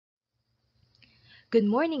Good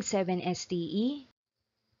morning, 7STE.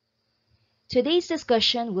 Today's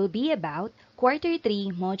discussion will be about Quarter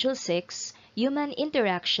 3, Module 6, Human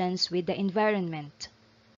Interactions with the Environment.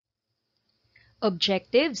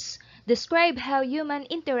 Objectives: describe how human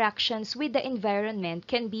interactions with the environment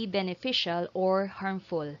can be beneficial or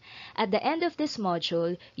harmful. At the end of this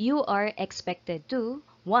module, you are expected to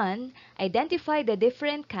 1. Identify the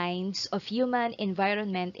different kinds of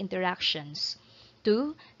human-environment interactions.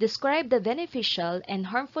 2. Describe the beneficial and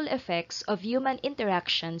harmful effects of human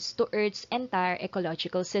interactions to Earth's entire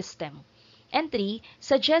ecological system. And 3.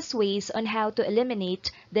 Suggest ways on how to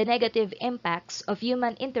eliminate the negative impacts of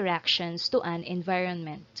human interactions to an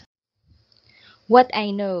environment. What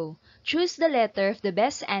I know. Choose the letter of the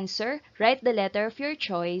best answer. Write the letter of your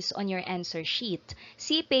choice on your answer sheet.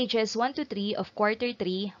 See pages 1 to 3 of Quarter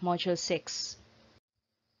 3, Module 6.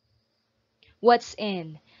 What's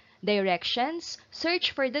in? Directions.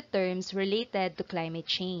 Search for the terms related to climate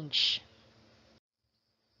change.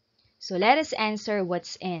 So let us answer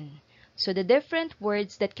what's in. So the different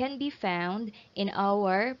words that can be found in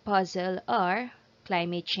our puzzle are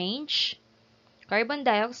climate change, carbon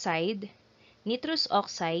dioxide, nitrous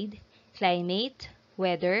oxide, climate,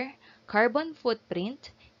 weather, carbon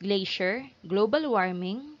footprint, glacier, global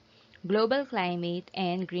warming, global climate,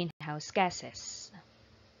 and greenhouse gases.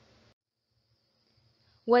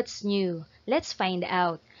 What's new? Let's find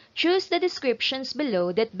out. Choose the descriptions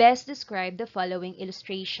below that best describe the following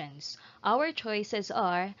illustrations. Our choices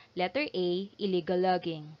are letter A, illegal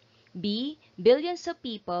logging. B, billions of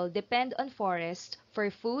people depend on forests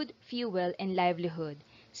for food, fuel, and livelihood.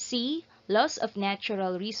 C, loss of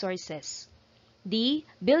natural resources. D,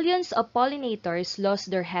 billions of pollinators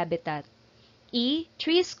lost their habitat. E,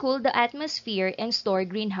 trees cool the atmosphere and store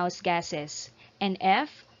greenhouse gases. And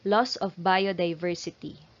F, loss of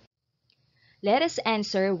biodiversity. Let us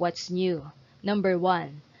answer what's new. Number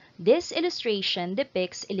 1. This illustration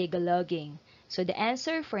depicts illegal logging. So the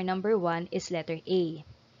answer for number 1 is letter A.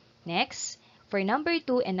 Next, for number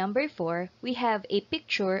 2 and number 4, we have a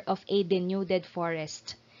picture of a denuded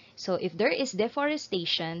forest. So if there is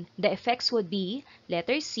deforestation, the effects would be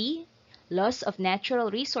letter C, loss of natural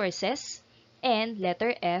resources, and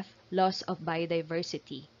letter F, loss of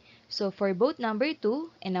biodiversity. So for both number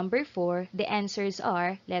 2 and number 4, the answers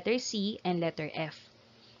are letter C and letter F.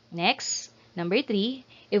 Next, number 3,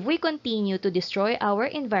 if we continue to destroy our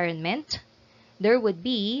environment, there would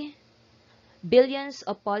be billions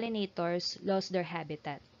of pollinators lost their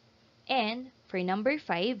habitat. And for number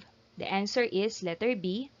 5, the answer is letter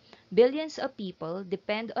B, billions of people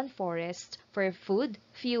depend on forests for food,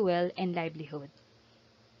 fuel, and livelihood.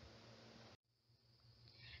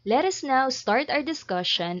 Let us now start our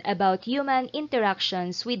discussion about human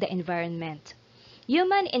interactions with the environment.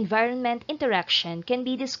 Human-environment interaction can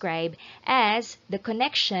be described as the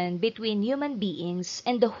connection between human beings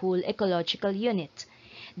and the whole ecological unit.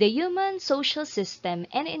 The human social system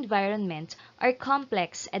and environment are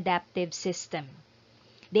complex adaptive systems.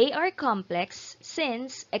 They are complex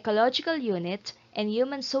since ecological unit and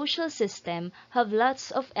human social system have lots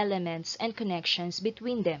of elements and connections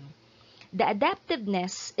between them. The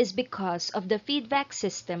adaptiveness is because of the feedback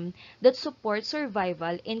system that supports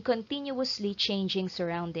survival in continuously changing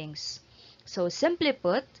surroundings. So simply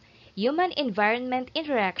put, human-environment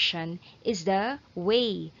interaction is the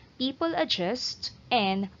way people adjust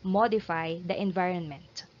and modify the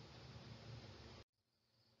environment.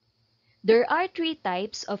 There are 3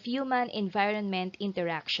 types of human-environment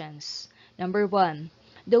interactions. Number 1,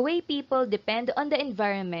 the way people depend on the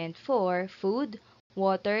environment for food,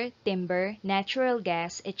 water, timber, natural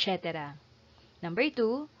gas, etc. Number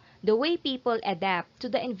 2, the way people adapt to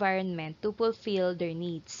the environment to fulfill their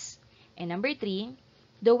needs. And number 3,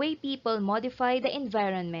 the way people modify the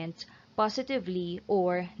environment positively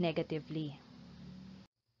or negatively.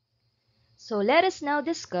 So let us now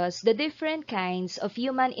discuss the different kinds of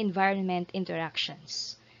human-environment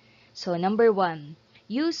interactions. So number 1,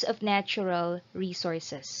 use of natural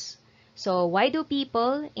resources. So why do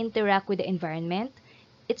people interact with the environment?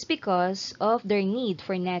 It's because of their need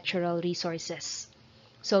for natural resources.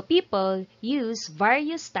 So people use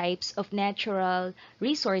various types of natural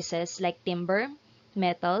resources like timber,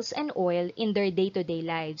 metals, and oil in their day-to-day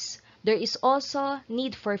lives. There is also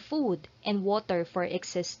need for food and water for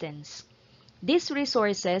existence. These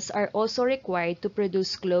resources are also required to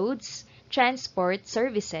produce clothes, transport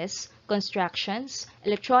services, constructions,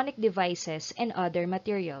 electronic devices, and other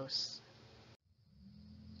materials.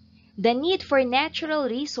 The need for natural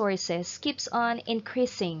resources keeps on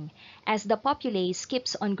increasing as the populace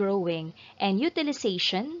keeps on growing and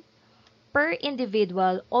utilization per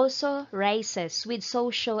individual also rises with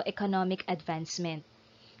socio-economic advancement.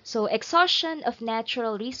 So exhaustion of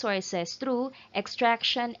natural resources through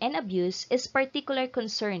extraction and abuse is particular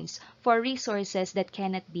concerns for resources that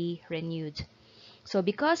cannot be renewed. So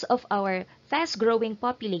because of our fast-growing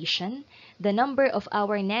population, the number of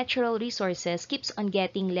our natural resources keeps on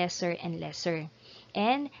getting lesser and lesser.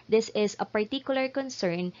 And this is a particular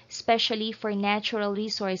concern, especially for natural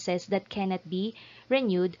resources that cannot be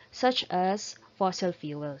renewed, such as fossil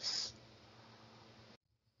fuels.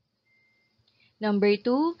 Number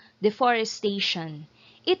 2, deforestation.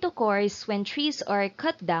 It occurs when trees are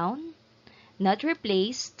cut down, not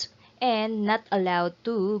replaced, and not allowed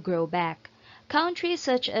to grow back. Countries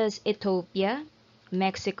such as Ethiopia,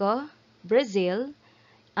 Mexico, Brazil,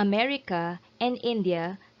 America, and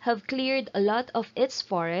India have cleared a lot of its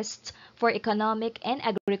forests for economic and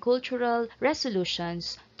agricultural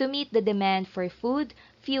resolutions to meet the demand for food,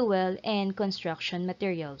 fuel, and construction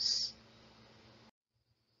materials.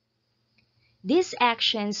 These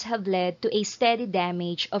actions have led to a steady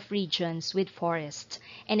damage of regions with forests,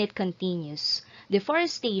 and it continues.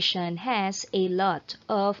 Deforestation has a lot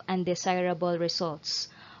of undesirable results.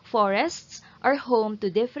 Forests are home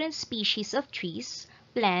to different species of trees,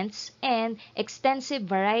 plants, and extensive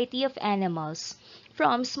variety of animals,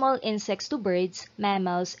 from small insects to birds,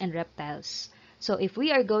 mammals, and reptiles. So if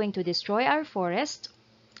we are going to destroy our forest,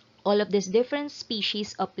 all of these different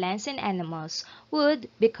species of plants and animals would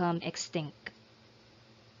become extinct.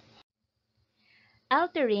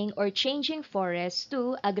 Altering or changing forests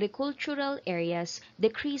to agricultural areas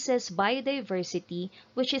decreases biodiversity,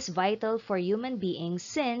 which is vital for human beings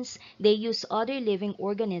since they use other living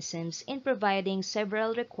organisms in providing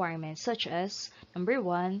several requirements such as number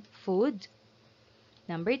 1, food,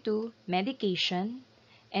 number 2, medication,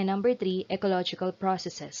 and number 3, ecological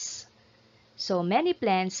processes. So many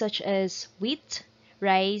plants such as wheat,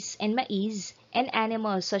 rice, and maize, and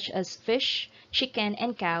animals such as fish, chicken,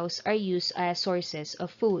 and cows are used as sources of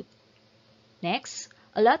food. Next,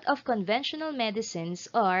 a lot of conventional medicines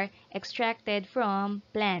are extracted from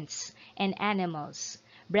plants and animals.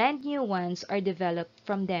 Brand new ones are developed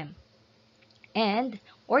from them. And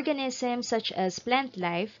organisms such as plant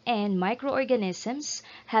life and microorganisms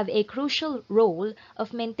have a crucial role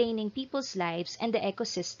of maintaining people's lives and the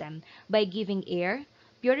ecosystem by giving air,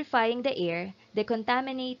 purifying the air,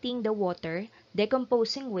 decontaminating the water,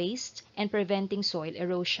 decomposing waste, and preventing soil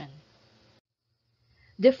erosion.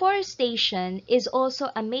 Deforestation is also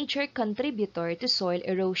a major contributor to soil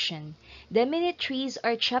erosion. The minute trees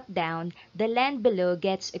are chopped down, the land below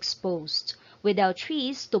gets exposed. Without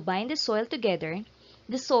trees to bind the soil together,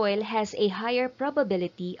 the soil has a higher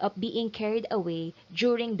probability of being carried away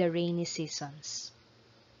during the rainy seasons.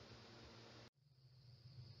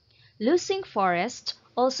 Losing forests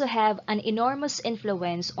also have an enormous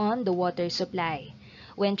influence on the water supply.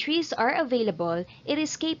 When trees are available, it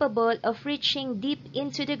is capable of reaching deep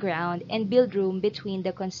into the ground and build room between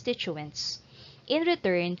the constituents. In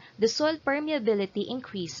return, the soil permeability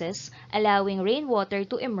increases, allowing rainwater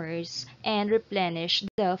to immerse and replenish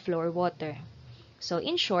the floor water. So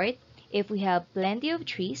in short, if we have plenty of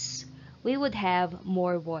trees, we would have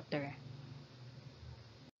more water.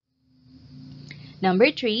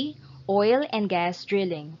 Number 3, oil and gas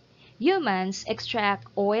drilling. Humans extract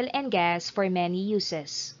oil and gas for many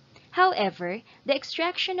uses. However, the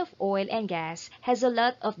extraction of oil and gas has a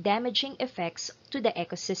lot of damaging effects to the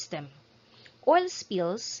ecosystem. Oil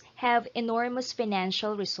spills have enormous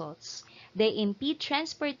financial results. They impede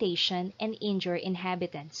transportation and injure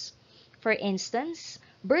inhabitants. For instance,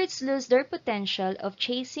 birds lose their potential of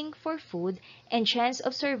chasing for food and chance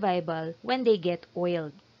of survival when they get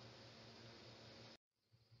oiled.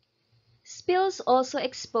 Spills also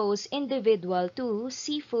expose individuals to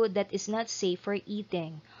seafood that is not safe for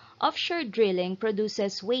eating. Offshore drilling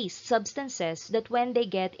produces waste substances that when they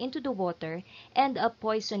get into the water end up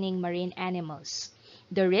poisoning marine animals.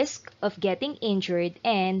 The risk of getting injured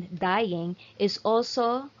and dying is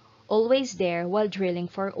also always there while drilling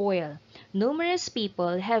for oil. Numerous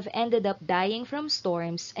people have ended up dying from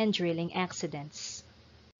storms and drilling accidents.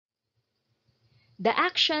 The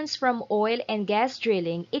actions from oil and gas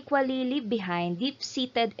drilling equally leave behind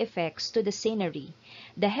deep-seated effects to the scenery.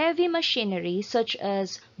 The heavy machinery such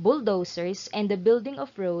as bulldozers and the building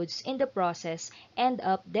of roads in the process end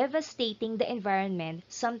up devastating the environment,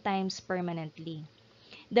 sometimes permanently.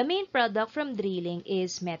 The main product from drilling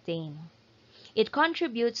is methane. It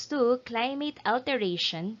contributes to climate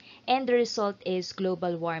alteration and the result is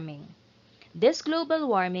global warming. This global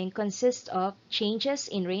warming consists of changes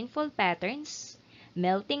in rainfall patterns,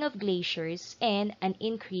 melting of glaciers, and an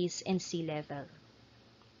increase in sea level.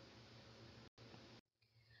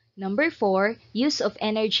 Number 4, use of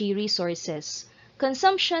energy resources.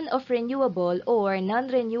 Consumption of renewable or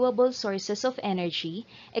non-renewable sources of energy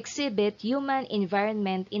exhibit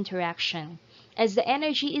human-environment interaction, as the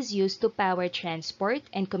energy is used to power transport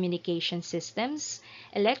and communication systems,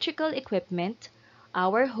 electrical equipment,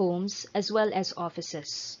 our homes, as well as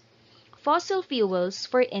offices. Fossil fuels,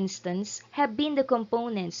 for instance, have been the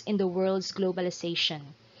components in the world's globalization.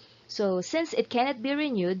 So, since it cannot be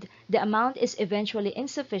renewed, the amount is eventually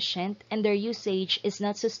insufficient and their usage is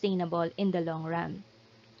not sustainable in the long run.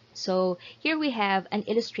 So, here we have an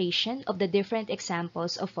illustration of the different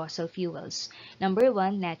examples of fossil fuels. Number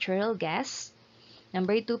 1, natural gas.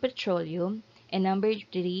 Number 2, petroleum. And number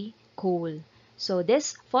 3, coal. So,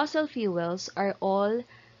 these fossil fuels are all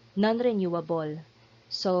non-renewable.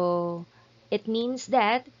 So, it means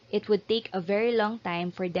that it would take a very long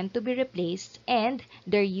time for them to be replaced and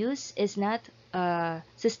their use is not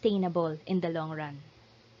sustainable in the long run.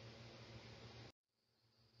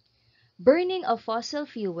 Burning of fossil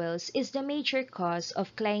fuels is the major cause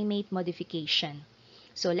of climate modification.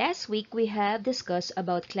 So last week we have discussed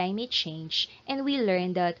about climate change and we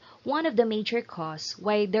learned that one of the major causes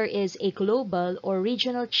why there is a global or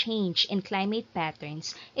regional change in climate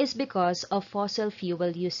patterns is because of fossil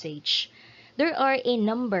fuel usage. There are a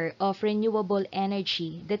number of renewable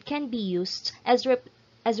energy that can be used as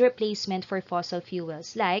replacement for fossil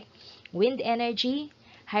fuels like wind energy,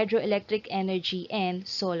 hydroelectric energy, and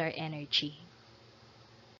solar energy.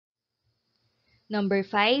 Number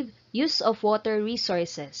 5, use of water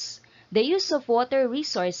resources. The use of water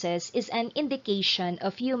resources is an indication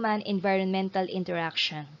of human environmental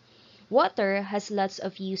interaction. Water has lots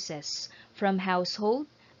of uses, from household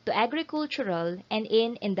to agricultural and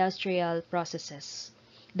in industrial processes.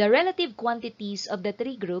 The relative quantities of the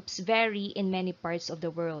three groups vary in many parts of the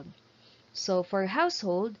world. So for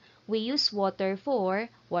household, we use water for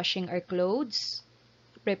washing our clothes,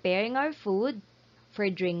 preparing our food, for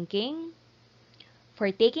drinking,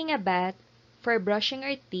 for taking a bath, for brushing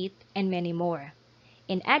our teeth, and many more.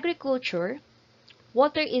 In agriculture,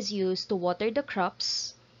 water is used to water the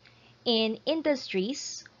crops. In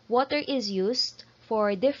industries, water is used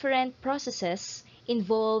for different processes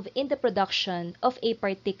involved in the production of a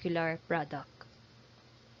particular product.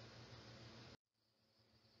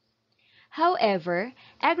 However,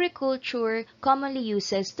 agriculture commonly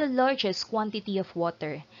uses the largest quantity of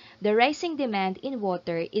water. The rising demand in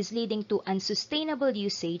water is leading to unsustainable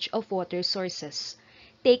usage of water sources.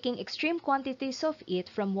 Taking extreme quantities of it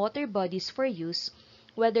from water bodies for use,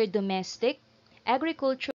 whether domestic,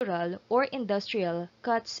 agricultural, or industrial,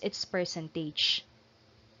 cuts its percentage.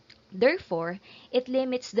 Therefore, it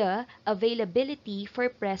limits the availability for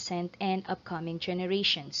present and upcoming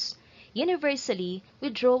generations. Universally,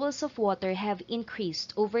 withdrawals of water have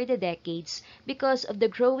increased over the decades because of the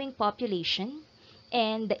growing population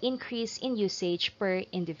and the increase in usage per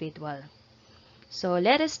individual. So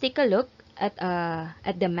let us take a look at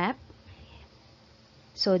the map.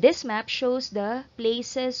 So this map shows the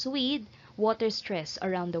places with water stress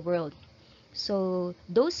around the world. So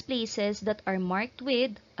those places that are marked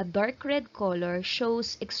with a dark red color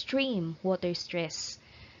shows extreme water stress.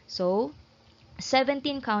 So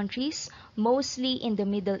 17 countries, mostly in the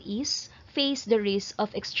Middle East, face the risk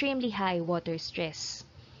of extremely high water stress.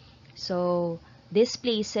 So these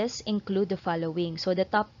places include the following. So the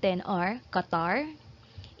top 10 are Qatar,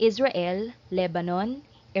 Israel, Lebanon,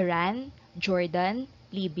 Iran, Jordan,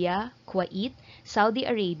 Libya, Kuwait, Saudi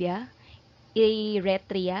Arabia,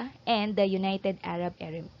 Eritrea, and the United Arab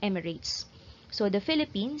Emirates. So the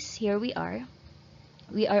Philippines, here we are.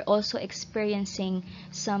 We are also experiencing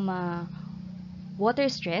some water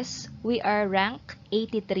stress. We are ranked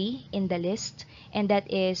 83 in the list, and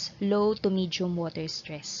that is low to medium water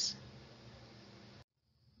stress.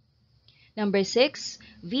 Number 6,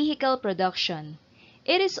 vehicle production.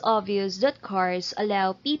 It is obvious that cars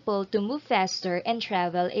allow people to move faster and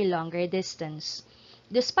travel a longer distance.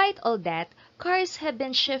 Despite all that, cars have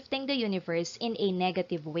been shifting the universe in a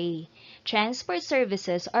negative way. Transport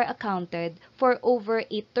services are accounted for over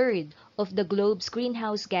a third of the globe's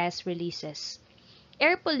greenhouse gas releases.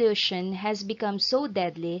 Air pollution has become so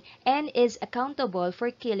deadly and is accountable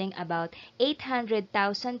for killing about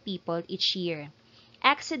 800,000 people each year.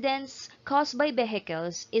 Accidents caused by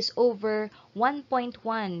vehicles is over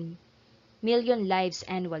 1.1 million lives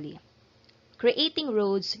annually. Creating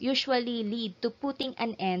roads usually lead to putting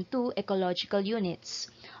an end to ecological units.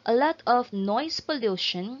 A lot of noise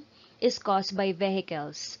pollution is caused by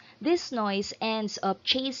vehicles. This noise ends up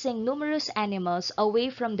chasing numerous animals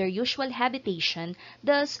away from their usual habitation,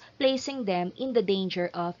 thus placing them in the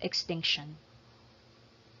danger of extinction.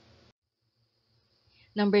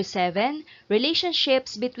 Number 7,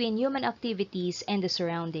 relationships between human activities and the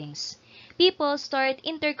surroundings. People start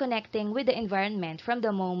interconnecting with the environment from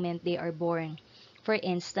the moment they are born. For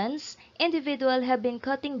instance, individuals have been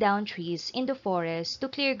cutting down trees in the forest to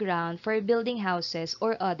clear ground for building houses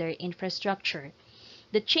or other infrastructure.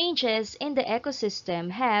 The changes in the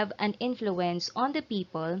ecosystem have an influence on the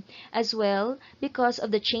people as well because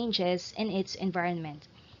of the changes in its environment.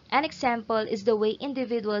 An example is the way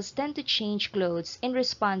individuals tend to change clothes in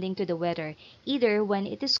responding to the weather, either when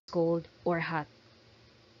it is cold or hot.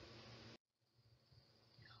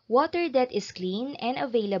 Water that is clean and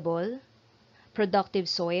available, productive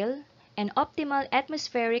soil, and optimal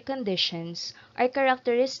atmospheric conditions are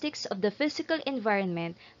characteristics of the physical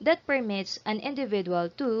environment that permits an individual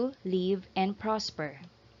to live and prosper.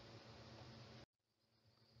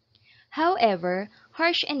 However,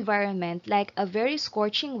 harsh environment like a very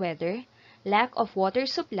scorching weather, lack of water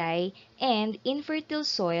supply, and infertile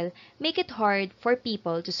soil make it hard for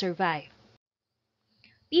people to survive.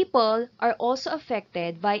 People are also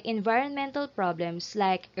affected by environmental problems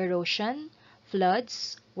like erosion,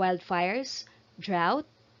 floods, wildfires, drought,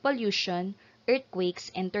 pollution,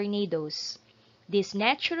 earthquakes, and tornadoes. These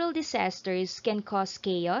natural disasters can cause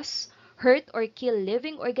chaos, hurt or kill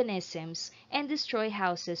living organisms, and destroy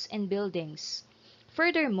houses and buildings.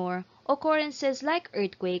 Furthermore, occurrences like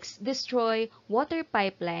earthquakes destroy water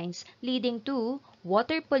pipelines, leading to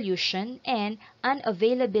water pollution and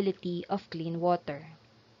unavailability of clean water.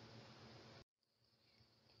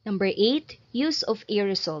 Number 8, use of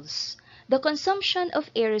aerosols. The consumption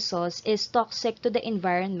of aerosols is toxic to the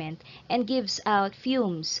environment and gives out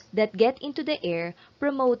fumes that get into the air,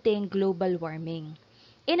 promoting global warming.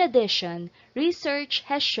 In addition, research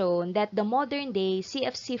has shown that the modern-day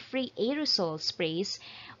CFC-free aerosol sprays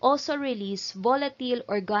also release volatile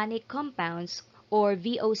organic compounds or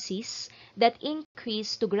VOCs that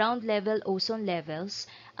increase to ground-level ozone levels,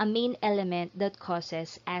 a main element that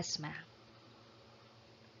causes asthma.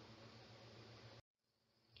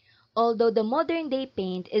 Although the modern-day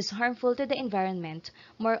paint is harmful to the environment,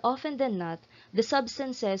 more often than not, the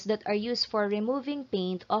substances that are used for removing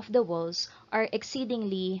paint off the walls are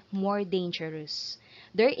exceedingly more dangerous.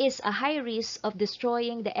 There is a high risk of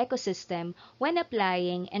destroying the ecosystem when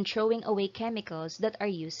applying and throwing away chemicals that are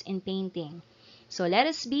used in painting. So let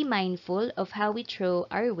us be mindful of how we throw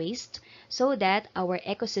our waste so that our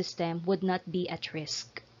ecosystem would not be at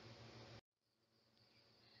risk.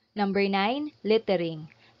 Number 9, littering.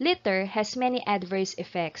 Litter has many adverse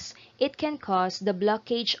effects. It can cause the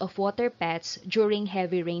blockage of water paths during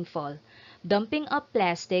heavy rainfall. Dumping up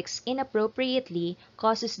plastics inappropriately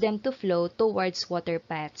causes them to flow towards water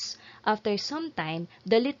paths. After some time,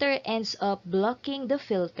 the litter ends up blocking the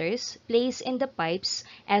filters placed in the pipes.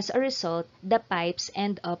 As a result, the pipes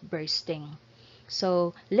end up bursting.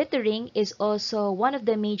 So, littering is also one of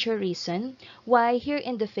the major reasons why here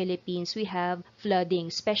in the Philippines we have flooding,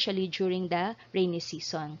 especially during the rainy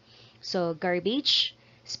season. So, garbage,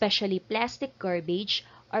 especially plastic garbage,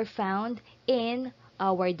 are found in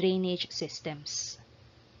our drainage systems.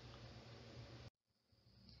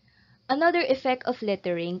 Another effect of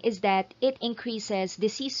littering is that it increases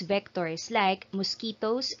disease vectors like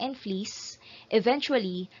mosquitoes and fleas.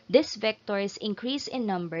 Eventually, these vectors increase in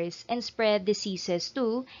numbers and spread diseases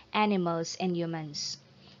to animals and humans.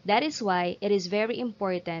 That is why it is very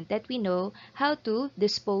important that we know how to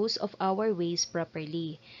dispose of our waste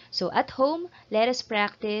properly. So at home, let us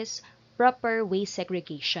practice proper waste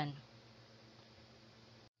segregation.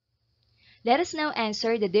 Let us now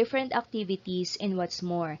answer the different activities in what's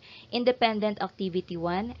more. Independent activity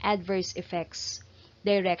 1, adverse effects.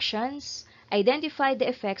 Directions. Identify the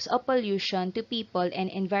effects of pollution to people and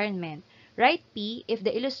environment. Write P if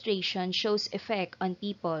the illustration shows effect on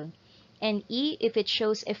people, and E if it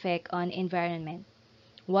shows effect on environment.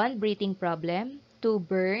 1, breathing problem. 2,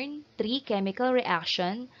 burn. 3, chemical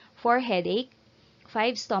reaction. 4, headache.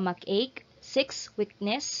 5, stomach ache. 6,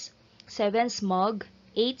 weakness. 7, smog.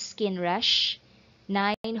 8, skin rash.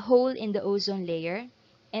 9, hole in the ozone layer.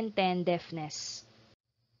 And 10, deafness.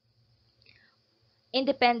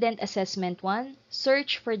 Independent assessment 1,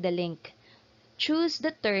 search for the link. Choose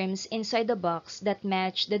the terms inside the box that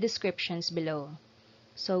match the descriptions below.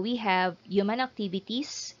 So we have human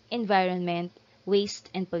activities, environment, waste,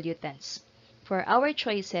 and pollutants. For our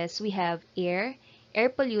choices, we have air, air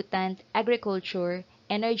pollutant, agriculture,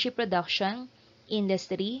 energy production,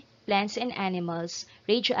 industry, plants and animals,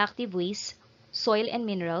 radioactive waste, soil and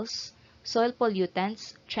minerals, soil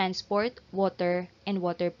pollutants, transport, water, and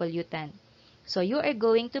water pollutant. So you are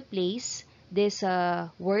going to place this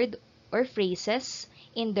word or phrases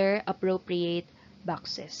in their appropriate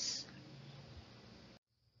boxes.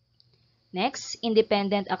 Next,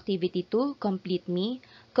 independent activity 2, complete me.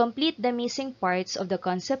 Complete the missing parts of the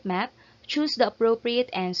concept map. Choose the appropriate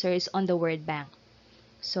answers on the word bank.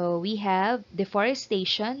 So we have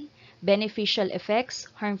deforestation, beneficial effects,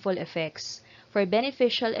 harmful effects. For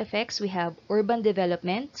beneficial effects, we have urban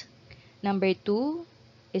development. Number 2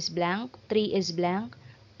 is blank, 3 is blank,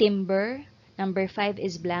 timber, number 5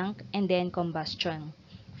 is blank, and then combustion.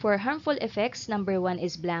 For harmful effects, number 1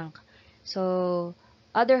 is blank. So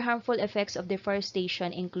other harmful effects of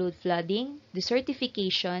deforestation include flooding,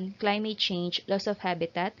 desertification, climate change, loss of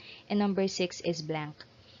habitat, and number 6 is blank.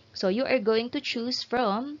 So you are going to choose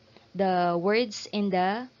from the words in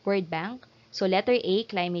the word bank. So letter A,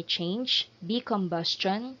 climate change, B,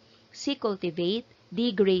 combustion, C, cultivate,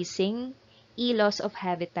 D, grazing, E, loss of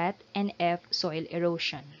habitat, and F, soil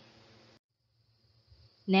erosion.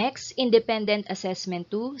 Next, independent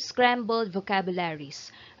assessment 2, scrambled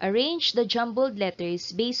vocabularies. Arrange the jumbled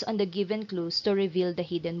letters based on the given clues to reveal the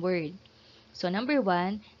hidden word. So number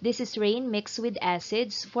 1, this is rain mixed with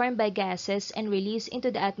acids formed by gases and released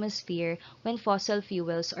into the atmosphere when fossil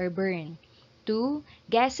fuels are burned. 2,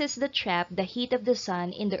 gases that trap the heat of the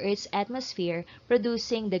sun in the Earth's atmosphere,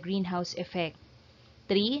 producing the greenhouse effect.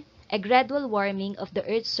 3. A gradual warming of the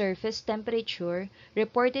Earth's surface temperature,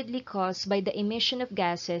 reportedly caused by the emission of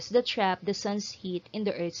gases that trap the sun's heat in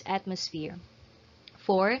the Earth's atmosphere.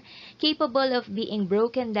 4. Capable of being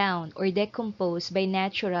broken down or decomposed by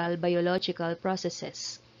natural biological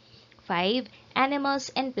processes. 5. Animals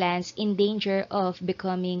and plants in danger of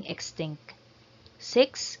becoming extinct.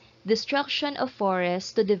 6. Destruction of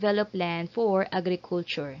forests to develop land for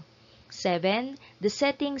agriculture. 7. The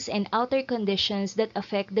settings and outer conditions that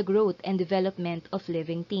affect the growth and development of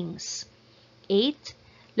living things. 8.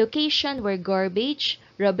 Location where garbage,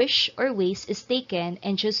 rubbish, or waste is taken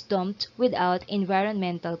and just dumped without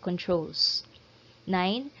environmental controls.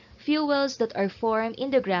 9. Fuels that are formed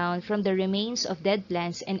in the ground from the remains of dead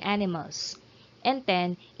plants and animals. And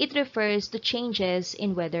 10. It refers to changes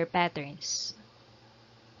in weather patterns.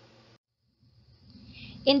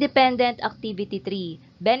 Independent activity 3,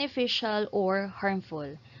 beneficial or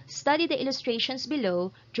harmful. Study the illustrations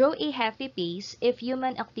below. Draw a happy face if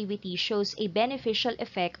human activity shows a beneficial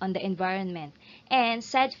effect on the environment, and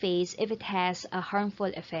sad face if it has a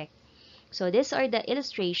harmful effect. So these are the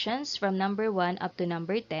illustrations from number 1 up to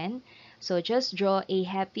number 10. So just draw a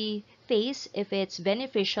happy face if it's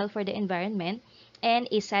beneficial for the environment, and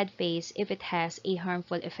a sad face if it has a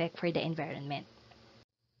harmful effect for the environment.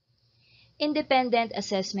 Independent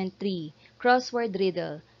Assessment 3, Crossword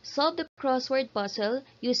Riddle. Solve the crossword puzzle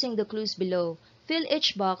using the clues below. Fill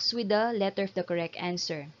each box with the letter of the correct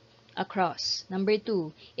answer. Across. Number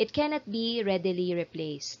 2, it cannot be readily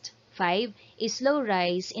replaced. 5, a slow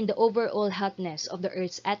rise in the overall hotness of the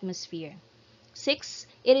Earth's atmosphere. 6,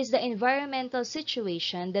 it is the environmental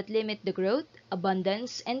situation that limit the growth,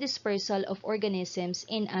 abundance, and dispersal of organisms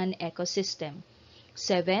in an ecosystem.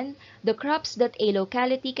 7. The crops that a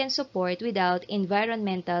locality can support without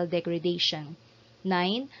environmental degradation.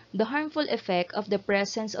 9. The harmful effect of the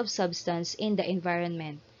presence of substance in the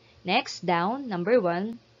environment. Next, down, number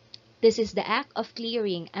 1. This is the act of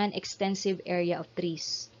clearing an extensive area of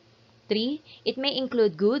trees. 3. It may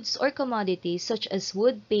include goods or commodities such as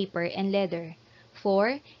wood, paper, and leather.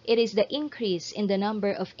 4. It is the increase in the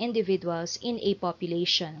number of individuals in a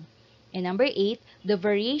population. And number 8, the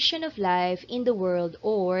variation of life in the world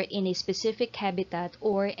or in a specific habitat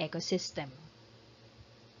or ecosystem.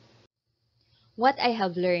 What I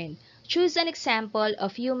have learned. Choose an example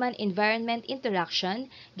of human-environment interaction.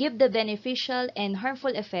 Give the beneficial and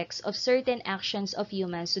harmful effects of certain actions of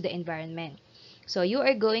humans to the environment. So you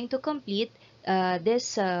are going to complete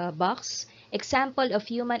this box. Example of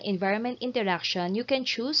human-environment interaction. You can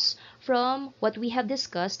choose from what we have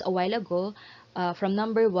discussed a while ago, from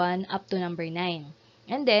number 1 up to number 9.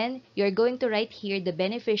 And then, you're going to write here the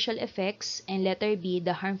beneficial effects and letter B,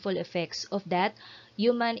 the harmful effects of that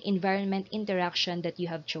human-environment interaction that you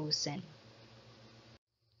have chosen.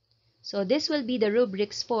 So this will be the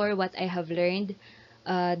rubrics for what I have learned.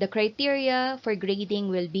 The criteria for grading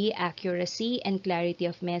will be accuracy and clarity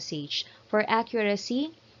of message. For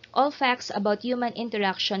accuracy, all facts about human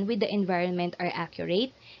interaction with the environment are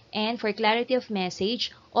accurate. And for clarity of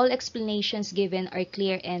message, all explanations given are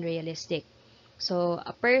clear and realistic. So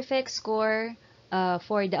a perfect score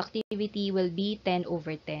for the activity will be 10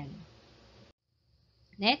 over 10.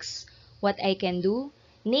 Next, what I can do,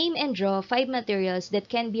 name and draw 5 materials that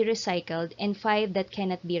can be recycled and 5 that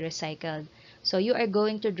cannot be recycled. So you are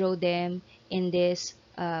going to draw them in these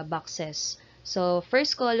boxes. So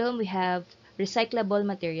first column, we have recyclable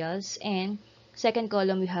materials, and second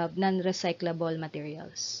column, we have non-recyclable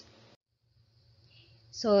materials.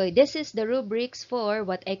 So this is the rubrics for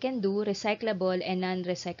what I can do, recyclable and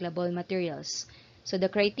non-recyclable materials. So the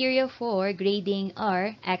criteria for grading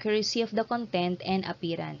are accuracy of the content and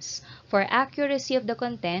appearance. For accuracy of the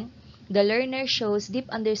content, the learner shows deep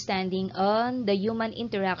understanding on the human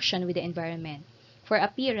interaction with the environment. For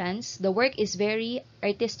appearance, the work is very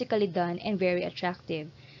artistically done and very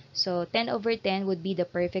attractive. So 10 over 10 would be the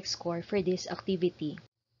perfect score for this activity.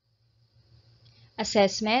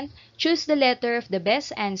 Assessment. Choose the letter of the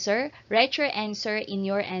best answer. Write your answer in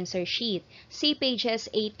your answer sheet. See pages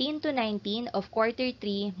 18 to 19 of Quarter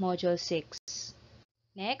 3, Module 6.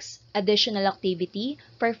 Next, additional activity,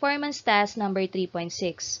 performance task number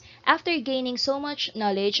 3.6. After gaining so much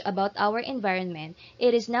knowledge about our environment,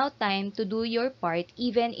 it is now time to do your part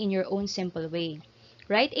even in your own simple way.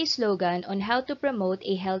 Write a slogan on how to promote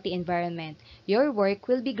a healthy environment. Your work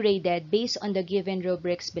will be graded based on the given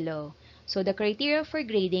rubrics below. So the criteria for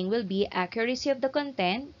grading will be accuracy of the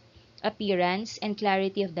content, appearance, and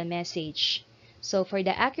clarity of the message. So for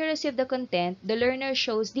the accuracy of the content, the learner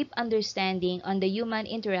shows deep understanding on the human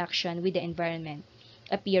interaction with the environment.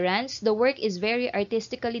 Appearance, the work is very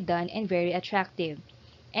artistically done and very attractive.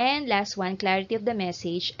 And last one, clarity of the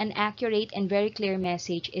message, an accurate and very clear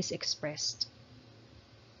message is expressed.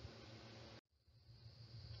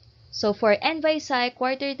 So for Envi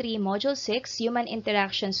Quarter 3, Module 6, Human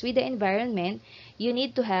Interactions with the Environment, you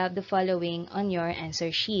need to have the following on your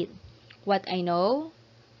answer sheet. What I know,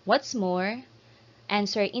 what's more,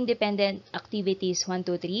 answer independent activities 1,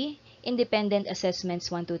 2, 3, independent assessments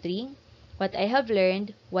 1, 2, 3, what I have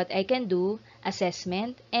learned, what I can do,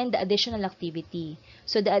 assessment, and the additional activity.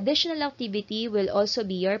 So the additional activity will also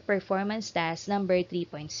be your performance task number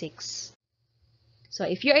 3.6. So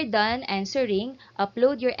if you are done answering,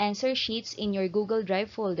 upload your answer sheets in your Google Drive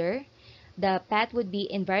folder. The path would be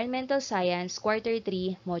Environmental Science Quarter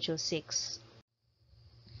 3, Module 6.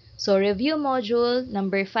 So review module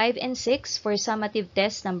number 5 and 6 for summative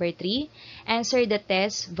test number 3. Answer the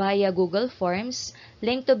test via Google Forms.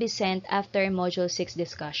 Link to be sent after module 6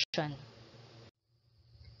 discussion.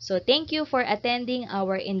 So thank you for attending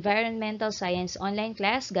our Environmental Science online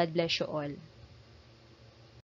class. God bless you all.